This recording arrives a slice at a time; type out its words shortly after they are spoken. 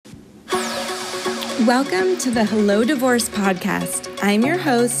Welcome to the Hello Divorce podcast. I'm your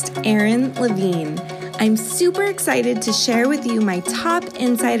host, Erin Levine. I'm super excited to share with you my top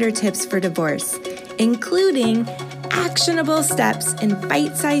insider tips for divorce, including actionable steps in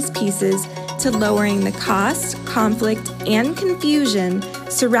bite-sized pieces to lowering the cost, conflict, and confusion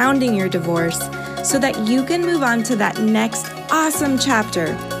surrounding your divorce so that you can move on to that next awesome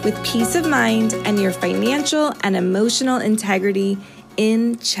chapter with peace of mind and your financial and emotional integrity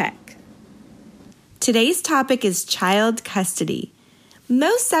in check. Today's topic is child custody.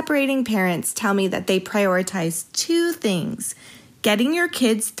 Most separating parents tell me that they prioritize two things: getting your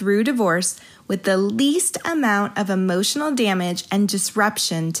kids through divorce with the least amount of emotional damage and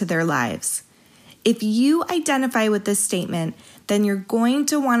disruption to their lives. If you identify with this statement, then you're going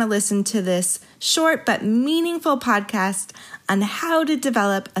to want to listen to this short but meaningful podcast on how to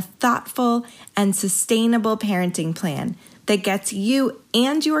develop a thoughtful and sustainable parenting plan that gets you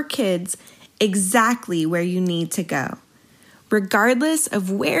and your kids exactly where you need to go. Regardless of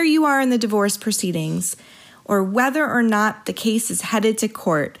where you are in the divorce proceedings or whether or not the case is headed to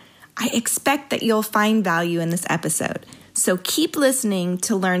court, I expect that you'll find value in this episode. So keep listening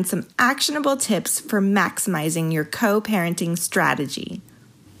to learn some actionable tips for maximizing your co-parenting strategy.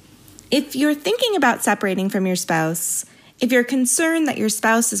 If you're thinking about separating from your spouse, if you're concerned that your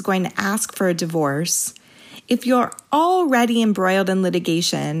spouse is going to ask for a divorce, if you're already embroiled in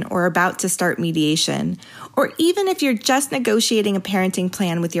litigation or about to start mediation, or even if you're just negotiating a parenting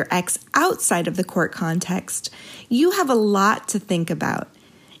plan with your ex outside of the court context, you have a lot to think about.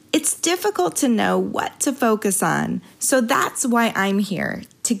 It's difficult to know what to focus on, so that's why I'm here,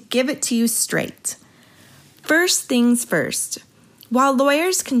 to give it to you straight. First things first, while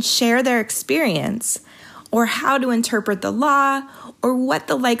lawyers can share their experience or how to interpret the law or what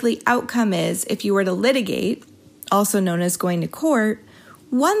the likely outcome is if you were to litigate, also known as going to court,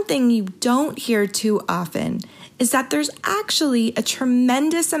 one thing you don't hear too often is that there's actually a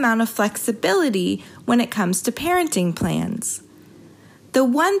tremendous amount of flexibility when it comes to parenting plans. The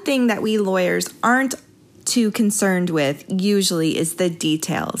one thing that we lawyers aren't too concerned with usually is the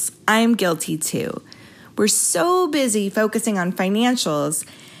details. I'm guilty too. We're so busy focusing on financials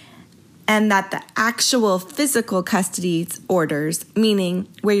and that the actual physical custody orders, meaning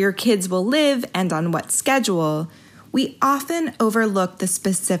where your kids will live and on what schedule, we often overlook the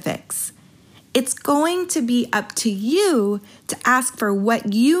specifics. It's going to be up to you to ask for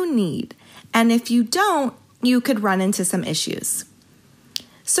what you need, and if you don't, you could run into some issues.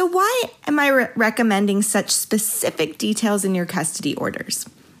 So why am I recommending such specific details in your custody orders?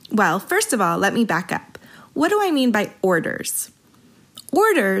 Well, first of all, let me back up. What do I mean by orders?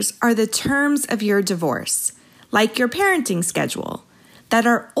 Orders are the terms of your divorce, like your parenting schedule, that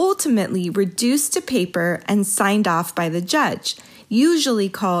are ultimately reduced to paper and signed off by the judge, usually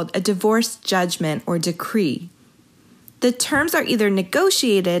called a divorce judgment or decree. The terms are either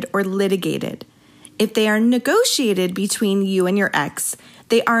negotiated or litigated. If they are negotiated between you and your ex,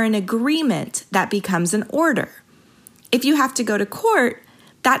 they are an agreement that becomes an order. If you have to go to court,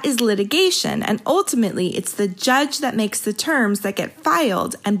 that is litigation, and ultimately it's the judge that makes the terms that get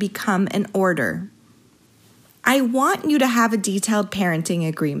filed and become an order. I want you to have a detailed parenting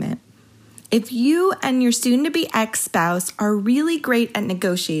agreement. If you and your soon-to-be ex-spouse are really great at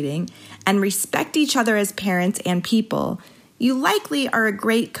negotiating and respect each other as parents and people, you likely are a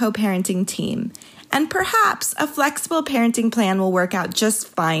great co-parenting team, and perhaps a flexible parenting plan will work out just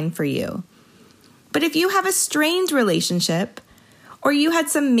fine for you. But if you have a strained relationship, or you had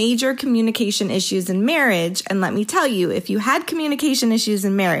some major communication issues in marriage, and let me tell you, if you had communication issues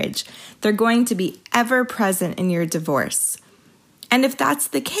in marriage, they're going to be ever present in your divorce. And if that's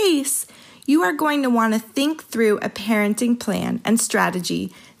the case, you are going to want to think through a parenting plan and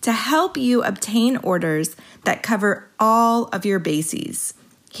strategy to help you obtain orders that cover all of your bases.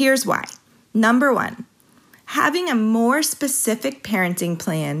 Here's why. Number one, having a more specific parenting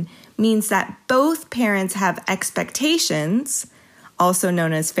plan means that both parents have expectations, also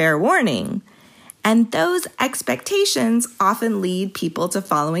known as fair warning, and those expectations often lead people to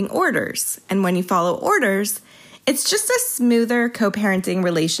following orders. And when you follow orders, it's just a smoother co-parenting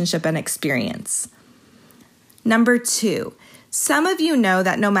relationship and experience. Number two, some of you know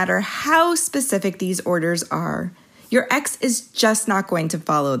that no matter how specific these orders are, your ex is just not going to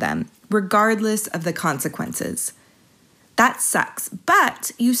follow them, regardless of the consequences. That sucks,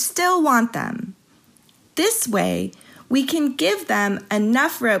 but you still want them. This way, we can give them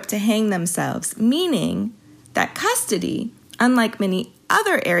enough rope to hang themselves, meaning that custody, unlike many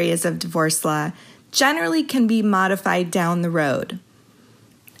other areas of divorce law, generally can be modified down the road.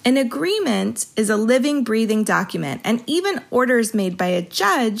 An agreement is a living, breathing document, and even orders made by a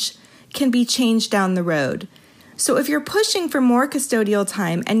judge can be changed down the road. So if you're pushing for more custodial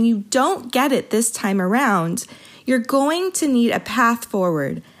time and you don't get it this time around, you're going to need a path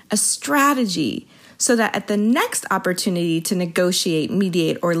forward, a strategy, so that at the next opportunity to negotiate,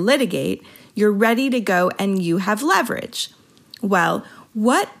 mediate, or litigate, you're ready to go and you have leverage. Well,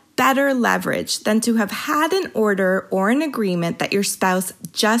 what better leverage than to have had an order or an agreement that your spouse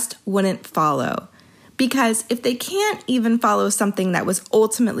just wouldn't follow? Because if they can't even follow something that was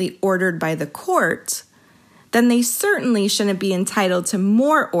ultimately ordered by the court, then they certainly shouldn't be entitled to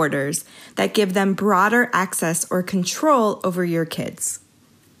more orders that give them broader access or control over your kids.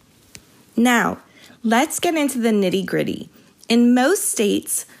 Now, let's get into the nitty-gritty. In most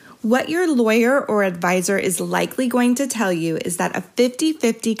states, what your lawyer or advisor is likely going to tell you is that a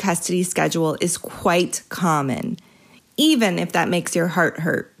 50-50 custody schedule is quite common, even if that makes your heart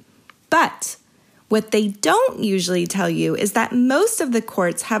hurt. But what they don't usually tell you is that most of the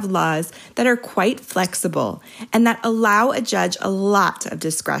courts have laws that are quite flexible and that allow a judge a lot of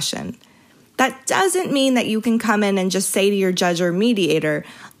discretion. That doesn't mean that you can come in and just say to your judge or mediator,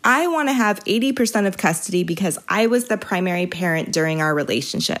 I want to have 80% of custody because I was the primary parent during our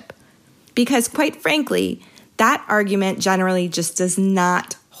relationship. Because quite frankly, that argument generally just does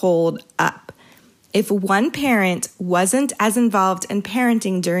not hold up. If one parent wasn't as involved in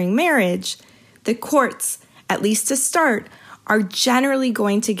parenting during marriage, the courts, at least to start, are generally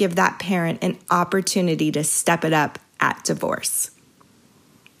going to give that parent an opportunity to step it up at divorce.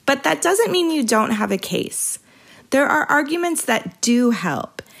 But that doesn't mean you don't have a case. There are arguments that do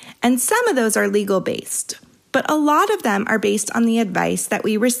help, and some of those are legal-based, but a lot of them are based on the advice that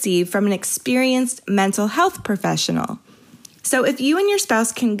we receive from an experienced mental health professional. So if you and your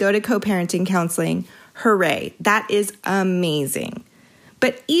spouse can go to co-parenting counseling, hooray, that is amazing.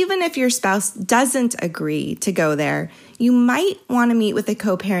 But even if your spouse doesn't agree to go there, you might want to meet with a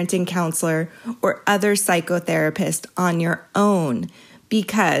co-parenting counselor or other psychotherapist on your own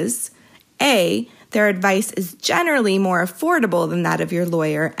because A, their advice is generally more affordable than that of your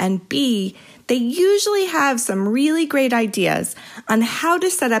lawyer, and B, they usually have some really great ideas on how to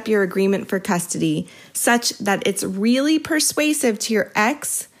set up your agreement for custody such that it's really persuasive to your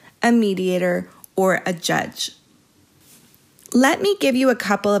ex, a mediator, or a judge. Let me give you a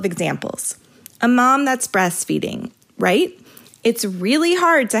couple of examples. A mom that's breastfeeding, right? It's really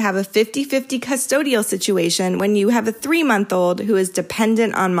hard to have a 50-50 custodial situation when you have a 3-month-old who is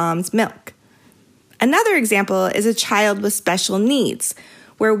dependent on mom's milk. Another example is a child with special needs,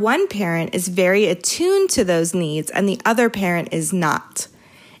 where one parent is very attuned to those needs and the other parent is not.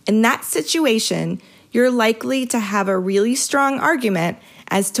 In that situation, you're likely to have a really strong argument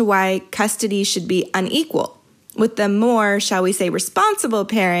as to why custody should be unequal, with the more, shall we say, responsible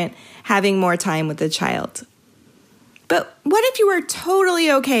parent having more time with the child. But what if you were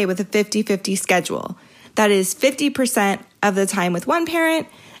totally okay with a 50-50 schedule? That is 50% of the time with one parent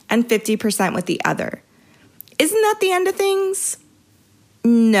and 50% with the other. Isn't that the end of things?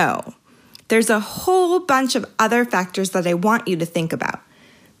 No. There's a whole bunch of other factors that I want you to think about.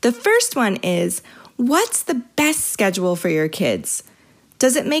 The first one is, what's the best schedule for your kids?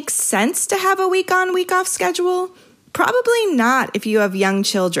 Does it make sense to have a week-on, week-off schedule? Probably not if you have young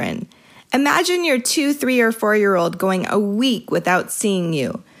children. Imagine your 2, 3, or 4-year-old going a week without seeing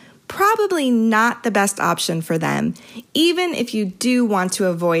you. Probably not the best option for them, even if you do want to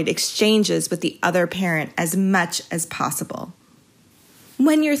avoid exchanges with the other parent as much as possible.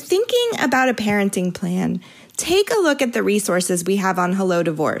 When you're thinking about a parenting plan, take a look at the resources we have on Hello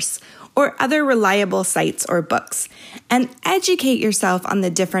Divorce or other reliable sites or books, and educate yourself on the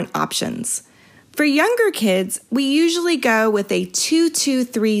different options. For younger kids, we usually go with a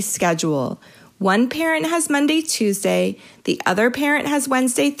 2-2-3 schedule. One parent has Monday, Tuesday, the other parent has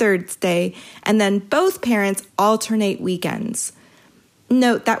Wednesday, Thursday, and then both parents alternate weekends.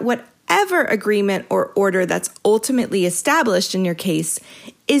 Note that whatever agreement or order that's ultimately established in your case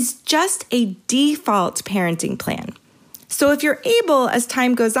is just a default parenting plan. So if you're able, as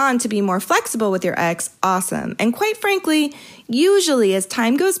time goes on, to be more flexible with your ex, awesome. And quite frankly, usually as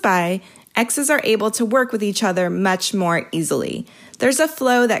time goes by, exes are able to work with each other much more easily. There's a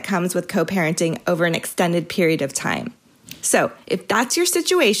flow that comes with co-parenting over an extended period of time. So if that's your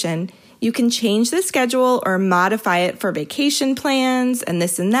situation, you can change the schedule or modify it for vacation plans and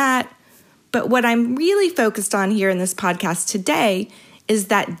this and that. But what I'm really focused on here in this podcast today is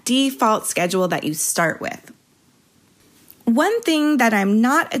that default schedule that you start with. One thing that I'm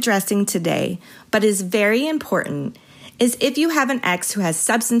not addressing today, but is very important, is if you have an ex who has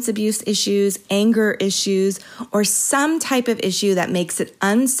substance abuse issues, anger issues, or some type of issue that makes it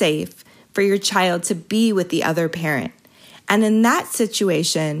unsafe for your child to be with the other parent. And in that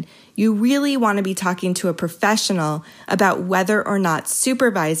situation, you really want to be talking to a professional about whether or not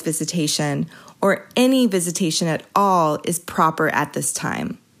supervised visitation or any visitation at all is proper at this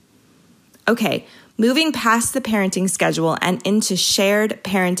time. Okay, moving past the parenting schedule and into shared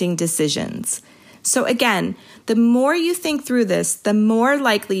parenting decisions. So again, the more you think through this, the more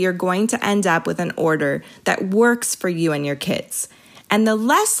likely you're going to end up with an order that works for you and your kids, and the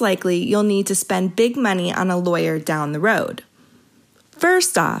less likely you'll need to spend big money on a lawyer down the road.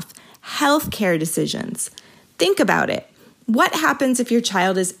 First off, healthcare decisions. Think about it. What happens if your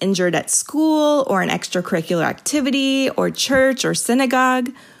child is injured at school or an extracurricular activity or church or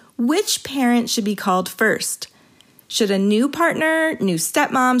synagogue? Which parent should be called first? Should a new partner, new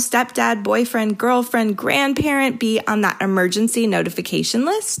stepmom, stepdad, boyfriend, girlfriend, grandparent be on that emergency notification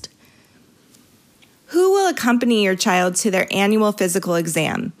list? Who will accompany your child to their annual physical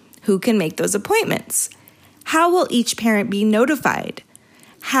exam? Who can make those appointments? How will each parent be notified?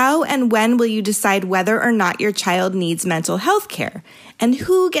 How and when will you decide whether or not your child needs mental health care? And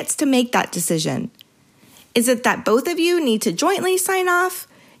who gets to make that decision? Is it that both of you need to jointly sign off?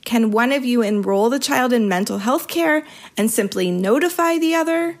 Can one of you enroll the child in mental health care and simply notify the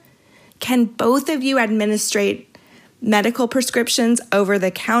other? Can both of you administrate medical prescriptions,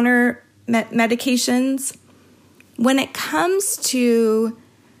 over-the-counter medications? When it comes to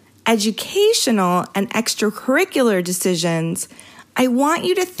educational and extracurricular decisions, I want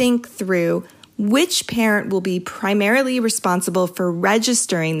you to think through which parent will be primarily responsible for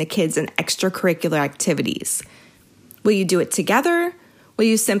registering the kids in extracurricular activities. Will you do it together? Will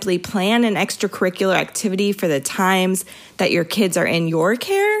you simply plan an extracurricular activity for the times that your kids are in your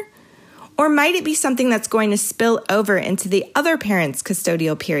care? Or might it be something that's going to spill over into the other parents'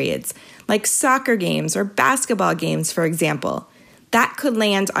 custodial periods, like soccer games or basketball games, for example? That could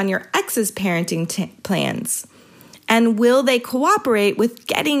land on your ex's parenting plans. And will they cooperate with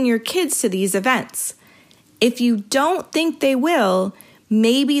getting your kids to these events? If you don't think they will,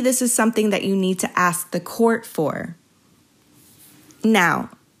 maybe this is something that you need to ask the court for. Now,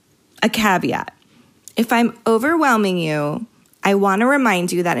 a caveat. If I'm overwhelming you, I want to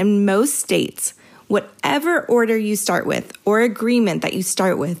remind you that in most states, whatever order you start with or agreement that you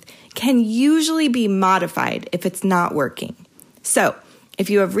start with can usually be modified if it's not working. So, if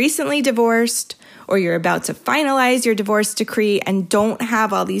you have recently divorced or you're about to finalize your divorce decree and don't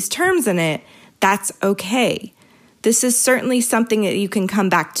have all these terms in it, that's okay. This is certainly something that you can come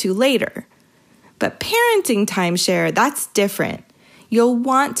back to later. But parenting timeshare, that's different. You'll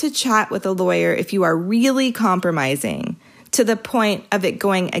want to chat with a lawyer if you are really compromising to the point of it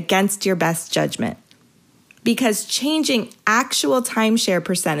going against your best judgment. Because changing actual timeshare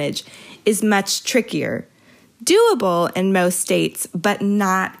percentage is much trickier. Doable in most states, but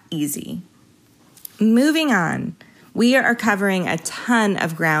not easy. Moving on, we are covering a ton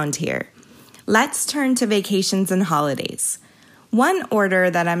of ground here. Let's turn to vacations and holidays. One order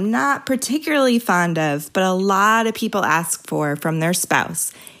that I'm not particularly fond of, but a lot of people ask for from their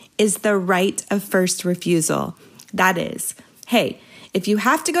spouse, is the right of first refusal. That is, hey, if you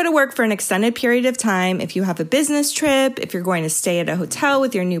have to go to work for an extended period of time, if you have a business trip, if you're going to stay at a hotel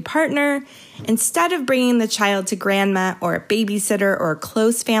with your new partner, instead of bringing the child to grandma or a babysitter or a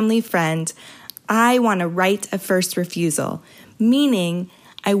close family friend, I want a right of first refusal, meaning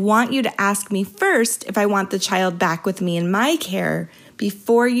I want you to ask me first if I want the child back with me in my care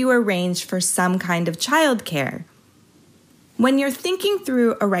before you arrange for some kind of child care. When you're thinking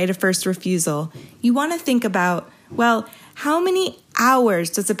through a right of first refusal, you want to think about, well, how many hours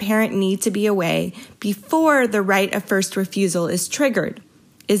does a parent need to be away before the right of first refusal is triggered?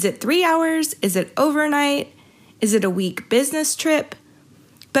 Is it 3 hours? Is it overnight? Is it a week business trip?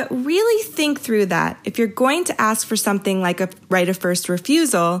 But really think through that. If you're going to ask for something like a right of first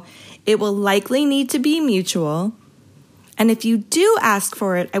refusal, it will likely need to be mutual. And if you do ask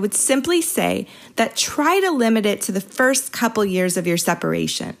for it, I would simply say that try to limit it to the first couple years of your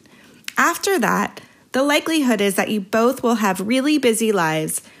separation. After that, the likelihood is that you both will have really busy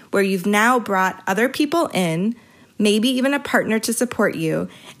lives where you've now brought other people in, maybe even a partner to support you,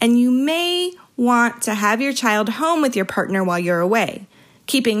 and you may want to have your child home with your partner while you're away,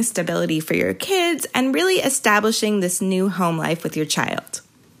 keeping stability for your kids and really establishing this new home life with your child.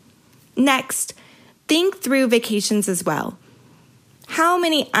 Next, think through vacations as well. How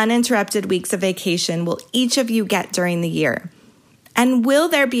many uninterrupted weeks of vacation will each of you get during the year? And will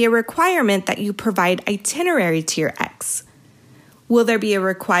there be a requirement that you provide itinerary to your ex? Will there be a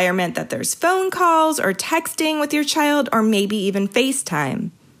requirement that there's phone calls or texting with your child or maybe even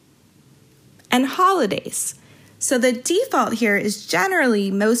FaceTime? And holidays. So the default here is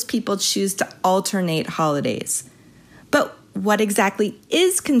generally most people choose to alternate holidays. But what exactly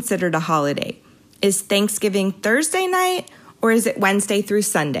is considered a holiday. Is Thanksgiving Thursday night, or is it Wednesday through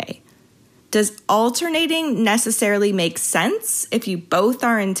Sunday? Does alternating necessarily make sense if you both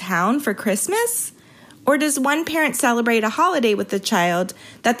are in town for Christmas? Or does one parent celebrate a holiday with the child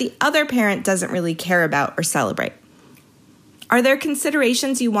that the other parent doesn't really care about or celebrate? Are there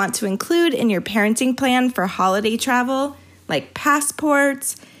considerations you want to include in your parenting plan for holiday travel, like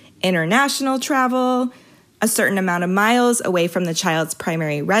passports, international travel, a certain amount of miles away from the child's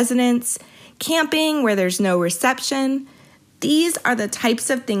primary residence, camping where there's no reception? These are the types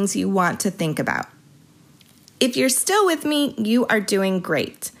of things you want to think about. If you're still with me, you are doing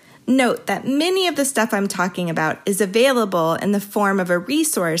great. Note that many of the stuff I'm talking about is available in the form of a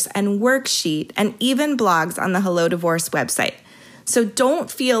resource and worksheet and even blogs on the Hello Divorce website. So don't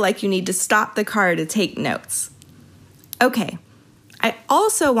feel like you need to stop the car to take notes. Okay, I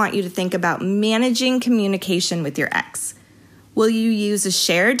also want you to think about managing communication with your ex. Will you use a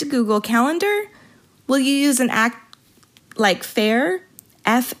shared Google Calendar? Will you use an app like FAYR,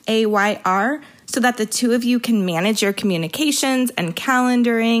 F-A-Y-R, so that the two of you can manage your communications and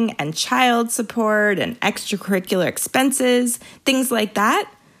calendaring and child support and extracurricular expenses, things like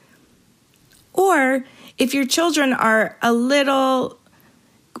that? Or if your children are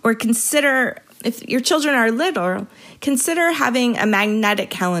consider having a magnetic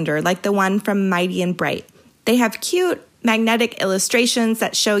calendar like the one from Mighty and Bright. They have cute magnetic illustrations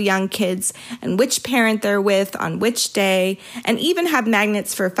that show young kids and which parent they're with on which day, and even have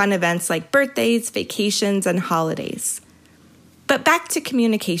magnets for fun events like birthdays, vacations, and holidays. But back to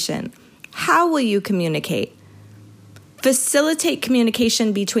communication. How will you communicate? Facilitate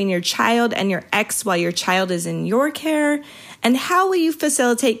communication between your child and your ex while your child is in your care? And how will you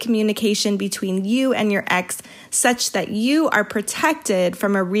facilitate communication between you and your ex such that you are protected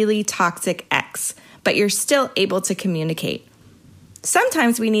from a really toxic ex, but you're still able to communicate?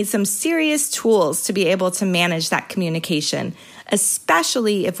 Sometimes we need some serious tools to be able to manage that communication,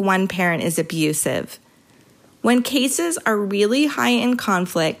 especially if one parent is abusive. When cases are really high in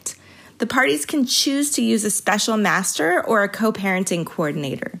conflict, the parties can choose to use a special master or a co-parenting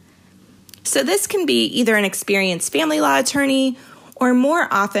coordinator. So this can be either an experienced family law attorney or more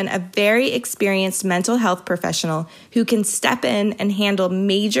often a very experienced mental health professional who can step in and handle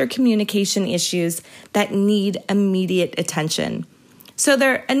major communication issues that need immediate attention. So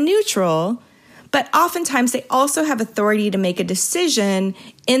they're a neutral, but oftentimes they also have authority to make a decision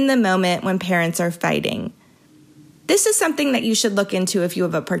in the moment when parents are fighting. This is something that you should look into if you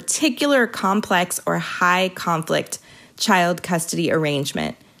have a particular complex or high conflict child custody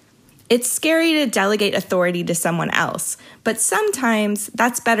arrangement. It's scary to delegate authority to someone else, but sometimes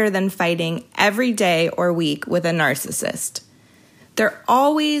that's better than fighting every day or week with a narcissist. There's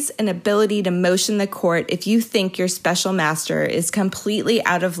always an ability to motion the court if you think your special master is completely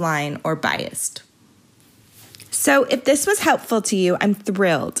out of line or biased. So if this was helpful to you, I'm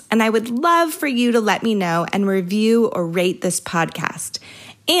thrilled, and I would love for you to let me know and review or rate this podcast.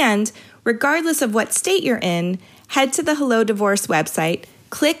 And regardless of what state you're in, head to the Hello Divorce website,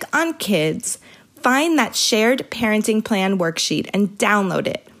 click on Kids, find that shared parenting plan worksheet, and download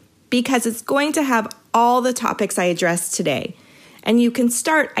it, because it's going to have all the topics I addressed today. And you can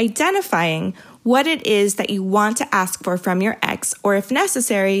start identifying what it is that you want to ask for from your ex, or if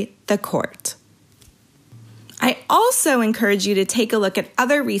necessary, the court. I also encourage you to take a look at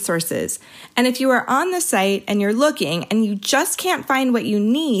other resources. And if you are on the site and you're looking and you just can't find what you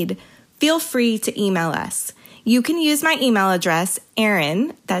need, feel free to email us. You can use my email address,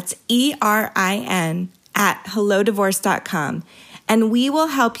 Erin, that's ERIN, @hellodivorce.com, and we will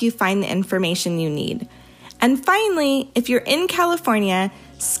help you find the information you need. And finally, if you're in California,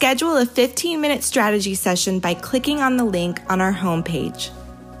 schedule a 15-minute strategy session by clicking on the link on our homepage.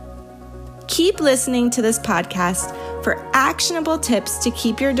 Keep listening to this podcast for actionable tips to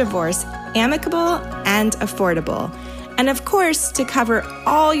keep your divorce amicable and affordable. And of course, to cover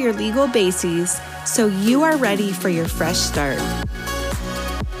all your legal bases so you are ready for your fresh start.